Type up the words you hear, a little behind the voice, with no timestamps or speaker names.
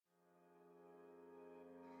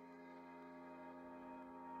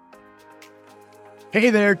Hey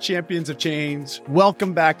there, champions of change.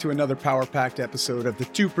 Welcome back to another power-packed episode of the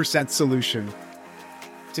 2% Solution.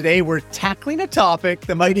 Today, we're tackling a topic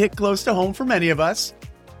that might hit close to home for many of us,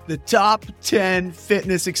 the top 10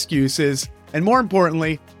 fitness excuses, and more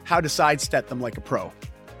importantly, how to sidestep them like a pro.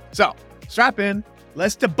 So, strap in,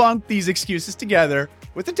 let's debunk these excuses together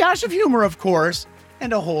with a dash of humor, of course,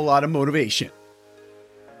 and a whole lot of motivation.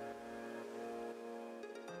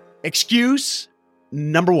 Excuse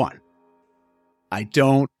number 1. I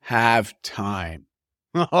don't have time.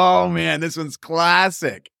 Oh man, this one's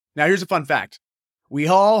classic. Now here's a fun fact. We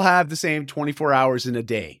all have the same 24 hours in a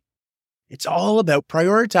day. It's all about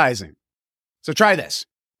prioritizing. So try this.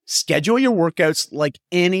 Schedule your workouts like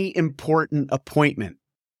any important appointment.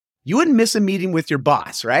 You wouldn't miss a meeting with your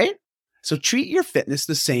boss, right? So treat your fitness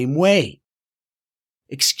the same way.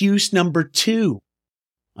 Excuse number 2.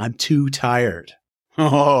 I'm too tired.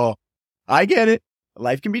 Oh, I get it.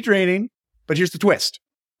 Life can be draining. But here's the twist.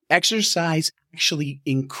 Exercise actually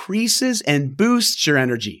increases and boosts your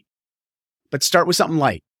energy. But start with something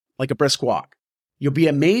light, like a brisk walk. You'll be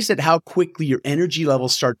amazed at how quickly your energy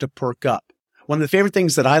levels start to perk up. One of the favorite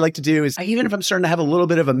things that I like to do is, even if I'm starting to have a little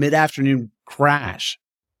bit of a mid-afternoon crash,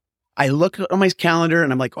 I look on my calendar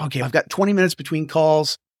and I'm like, okay, I've got 20 minutes between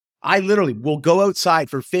calls. I literally will go outside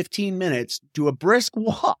for 15 minutes, do a brisk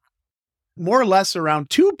walk. More or less around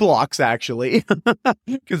 2 blocks, actually,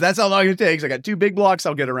 because that's how long it takes. I got 2 big blocks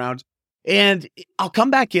I'll get around. And I'll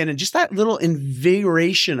come back in, and just that little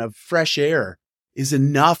invigoration of fresh air is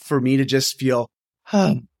enough for me to just feel,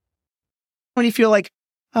 when you feel like,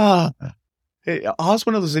 it's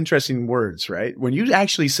one of those interesting words, right? When you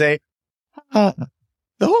actually say, the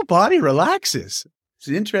whole body relaxes. It's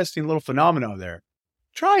an interesting little phenomenon there.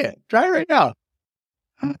 Try it. Try it right now.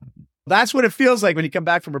 That's what it feels like when you come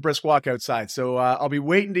back from a brisk walk outside. So I'll be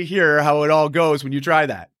waiting to hear how it all goes when you try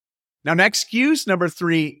that. Now, next excuse number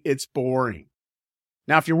 3, it's boring.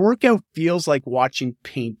 Now, if your workout feels like watching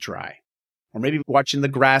paint dry, or maybe watching the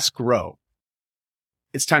grass grow,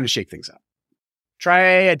 it's time to shake things up. Try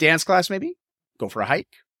a dance class, maybe. Go for a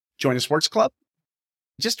hike. Join a sports club.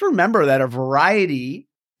 Just remember that a variety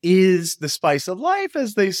is the spice of life,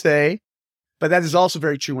 as they say. But that is also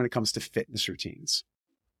very true when it comes to fitness routines.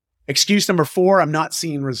 Excuse number 4, I'm not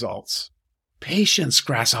seeing results. Patience,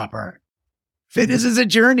 grasshopper. Fitness is a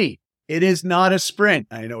journey. It is not a sprint.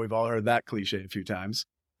 I know we've all heard that cliche a few times.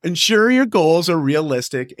 Ensure your goals are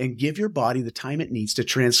realistic and give your body the time it needs to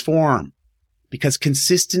transform, because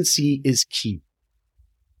consistency is key.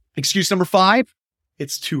 Excuse number 5,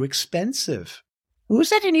 it's too expensive. Who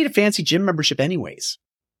said you need a fancy gym membership anyways?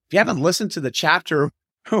 If you haven't listened to the chapter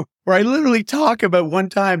where I literally talk about one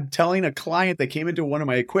time telling a client that came into one of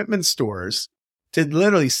my equipment stores to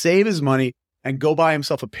literally save his money and go buy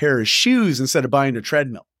himself a pair of shoes instead of buying a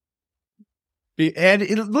treadmill. And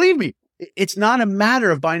believe me, it's not a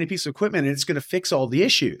matter of buying a piece of equipment and it's going to fix all the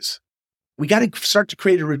issues. We got to start to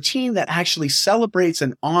create a routine that actually celebrates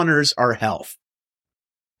and honors our health.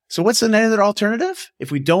 So what's another alternative?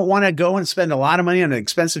 If we don't want to go and spend a lot of money on an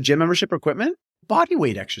expensive gym membership or equipment, body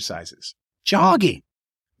weight exercises, jogging.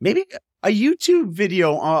 Maybe a YouTube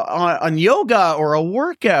video on yoga or a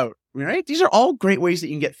workout, right? These are all great ways that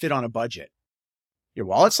you can get fit on a budget. Your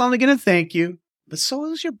wallet's only going to thank you, but so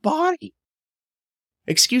is your body.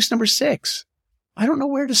 Excuse number 6, I don't know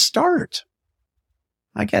where to start.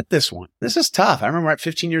 I get this one. This is tough. I remember at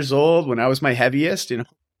 15 years old when I was my heaviest,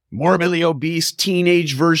 morbidly obese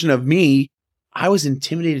teenage version of me, I was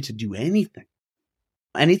intimidated to do anything.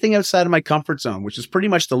 Anything outside of my comfort zone, which is pretty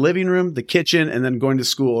much the living room, the kitchen, and then going to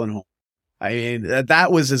school and home. I mean,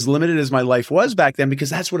 that was as limited as my life was back then because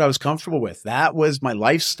that's what I was comfortable with. That was my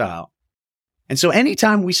lifestyle. And so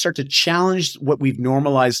anytime we start to challenge what we've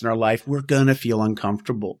normalized in our life, we're going to feel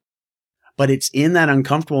uncomfortable. But it's in that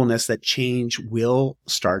uncomfortableness that change will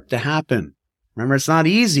start to happen. Remember, it's not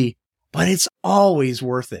easy, but it's always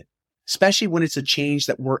worth it, especially when it's a change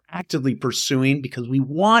that we're actively pursuing because we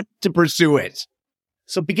want to pursue it.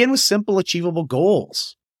 So begin with simple, achievable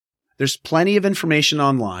goals. There's plenty of information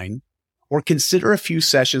online, or consider a few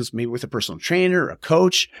sessions, maybe with a personal trainer or a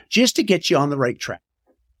coach, just to get you on the right track.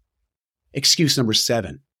 Excuse number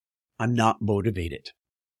 7, I'm not motivated.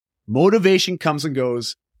 Motivation comes and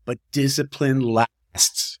goes, but discipline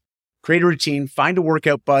lasts. Create a routine, find a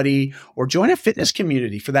workout buddy, or join a fitness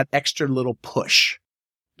community for that extra little push.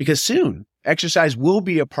 Because soon, exercise will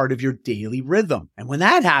be a part of your daily rhythm. And when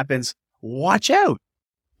that happens, watch out.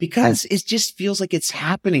 Because it just feels like it's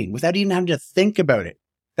happening without even having to think about it.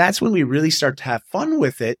 That's when we really start to have fun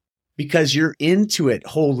with it because you're into it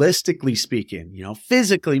holistically speaking,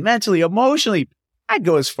 physically, mentally, emotionally. I'd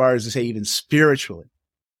go as far as to say even spiritually.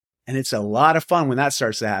 And it's a lot of fun when that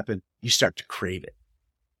starts to happen. You start to crave it.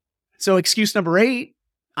 So excuse number 8,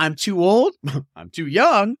 I'm too old, I'm too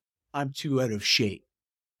young, I'm too out of shape.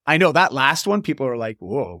 I know that last one, people are like,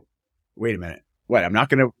 whoa, wait a minute. What, I'm not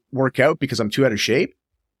going to work out because I'm too out of shape?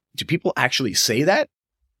 Do people actually say that?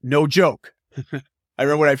 No joke. I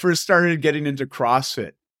remember when I first started getting into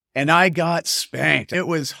CrossFit and I got spanked. It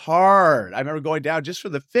was hard. I remember going down just for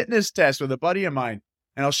the fitness test with a buddy of mine.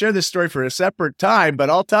 And I'll share this story for a separate time, but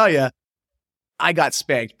I'll tell you, I got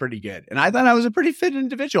spanked pretty good. And I thought I was a pretty fit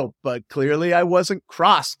individual, but clearly I wasn't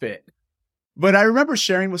CrossFit. But I remember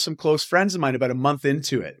sharing with some close friends of mine about a month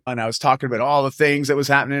into it. And I was talking about all the things that was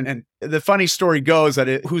happening. And the funny story goes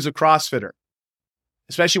that who's a CrossFitter?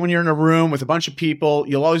 Especially when you're in a room with a bunch of people,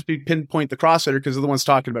 you'll always pinpoint the CrossFitter because they're the ones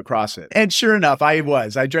talking about CrossFit. And sure enough, I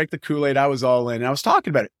was. I drank the Kool-Aid. I was all in. And I was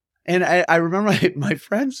talking about it. And I remember my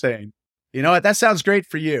friend saying, you know what? That sounds great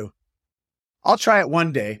for you. I'll try it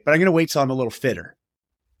one day, but I'm going to wait till I'm a little fitter.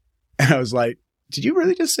 And I was like, did you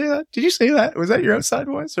really just say that? Did you say that? Was that your outside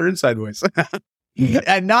voice or inside voice?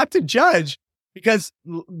 And not to judge, because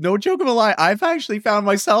no joke of a lie, I've actually found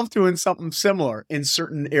myself doing something similar in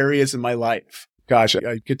certain areas in my life. Gosh,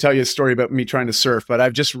 I could tell you a story about me trying to surf, but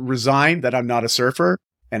I've just resigned that I'm not a surfer,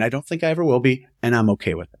 and I don't think I ever will be, and I'm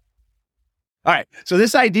okay with it. All right. So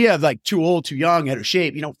this idea of like too old, too young, out of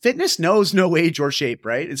shape, fitness knows no age or shape,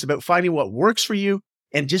 right? It's about finding what works for you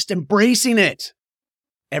and just embracing it.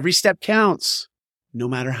 Every step counts, no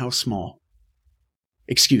matter how small.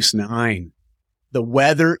 Excuse 9. The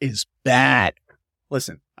weather is bad.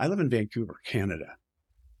 Listen, I live in Vancouver, Canada.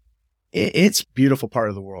 It's a beautiful part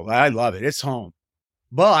of the world. I love it. It's home.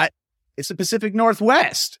 But it's the Pacific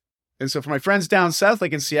Northwest. And so for my friends down south,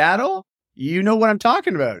 like in Seattle, you know what I'm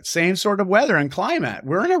talking about. Same sort of weather and climate.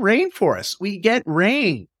 We're in a rainforest. We get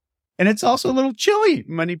rain. And it's also a little chilly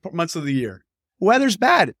many months of the year. Weather's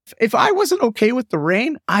bad. If I wasn't okay with the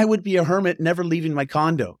rain, I would be a hermit, never leaving my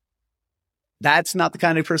condo. That's not the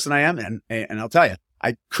kind of person I am. And I'll tell you,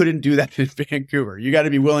 I couldn't do that in Vancouver. You got to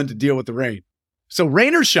be willing to deal with the rain. So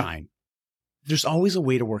rain or shine, there's always a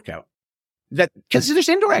way to work out. Because there's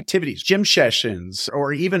indoor activities, gym sessions,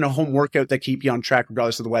 or even a home workout that keep you on track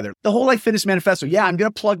regardless of the weather. The Whole Life Fitness Manifesto. Yeah, I'm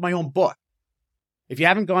going to plug my own book. If you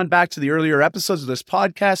haven't gone back to the earlier episodes of this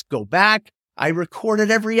podcast, go back. I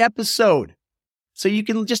recorded every episode. So you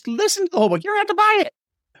can just listen to the whole book. You don't have to buy it.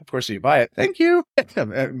 Of course, if you buy it, thank you.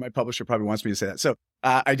 My publisher probably wants me to say that. So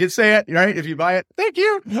I did say it, right? If you buy it, thank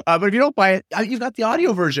you. But if you don't buy it, you've got the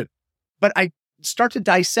audio version. But I start to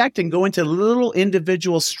dissect and go into little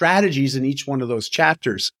individual strategies in each one of those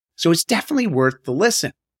chapters. So it's definitely worth the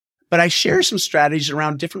listen. But I share some strategies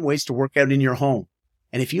around different ways to work out in your home.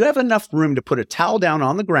 And if you have enough room to put a towel down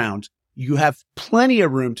on the ground, you have plenty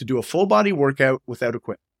of room to do a full body workout without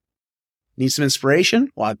equipment. Need some inspiration?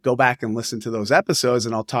 Well, I'll go back and listen to those episodes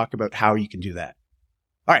and I'll talk about how you can do that.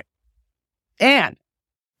 All right. And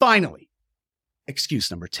finally, excuse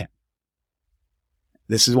number 10.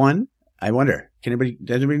 This is one. I wonder, does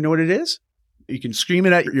anybody know what it is? You can scream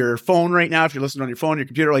it at your phone right now if you're listening on your phone, your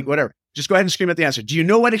computer, like whatever. Just go ahead and scream at the answer. Do you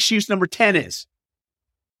know what excuse number 10 is?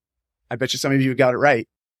 I bet you some of you got it right.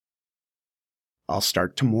 I'll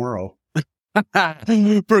start tomorrow.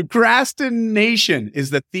 Procrastination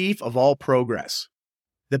is the thief of all progress.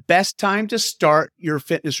 The best time to start your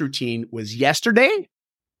fitness routine was yesterday,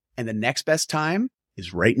 and the next best time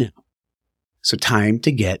is right now. So time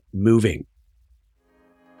to get moving.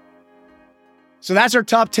 So that's our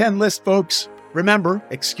top 10 list, folks. Remember,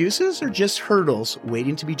 excuses are just hurdles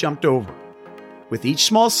waiting to be jumped over. With each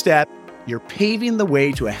small step, you're paving the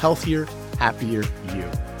way to a healthier, happier you.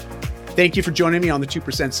 Thank you for joining me on the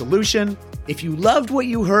 2% Solution. If you loved what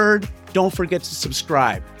you heard, don't forget to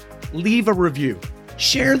subscribe. Leave a review.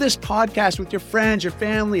 Share this podcast with your friends, your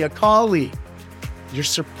family, a colleague. Your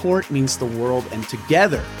support means the world, and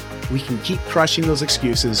together we can keep crushing those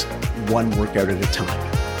excuses one workout at a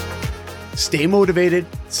time. Stay motivated,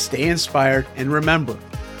 stay inspired, and remember,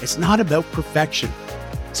 it's not about perfection.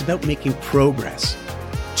 It's about making progress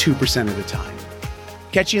 2% at a time.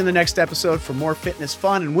 Catch you in the next episode for more fitness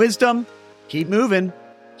fun and wisdom. Keep moving,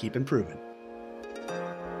 keep improving.